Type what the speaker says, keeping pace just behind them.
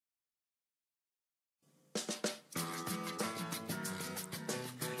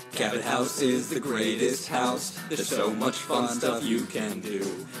Cabot House is the greatest house. There's so much fun stuff you can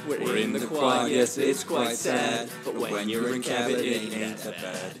do. We're in the quad, yes, it's quite sad, but when you're in Cabot, it ain't that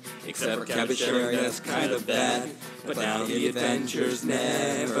bad. Except for Cabot Sharing, that's kind of bad, but now the adventures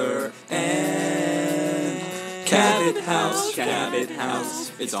never end. Cabot House, Cabot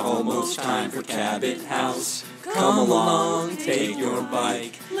House, it's almost time for Cabot House. Come along, take your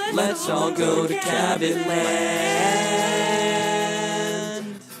bike, let's all go to Cabot Land.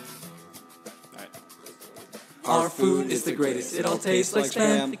 Our food is the greatest, it all tastes like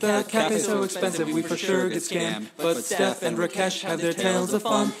spam. The cafe's so expensive, we for sure get scammed. But Steph and Rakesh have their tales of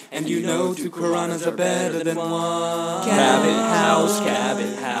fun, and you know 2 Khuranas are better than 1.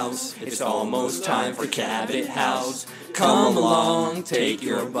 Cabot House, it's almost time for Cabot House. Come along, take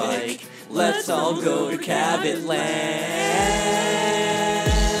your bike, let's all go to Cabot Land.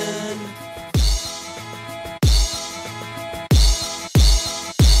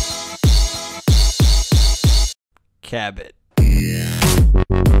 Cabot.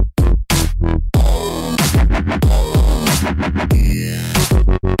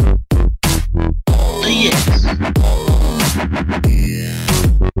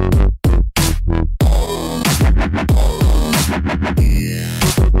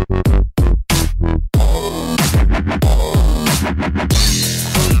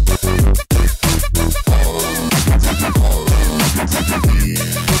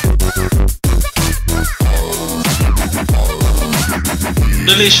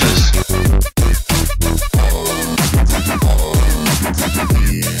 Delicious.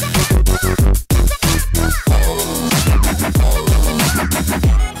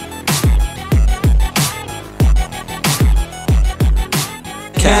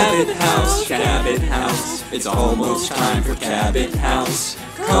 Cabot House, it's almost time for Cabot House.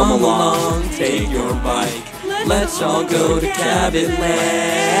 Come along, take your bike, let's all go to Cabot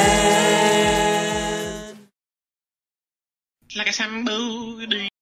Land. Like a Sambo.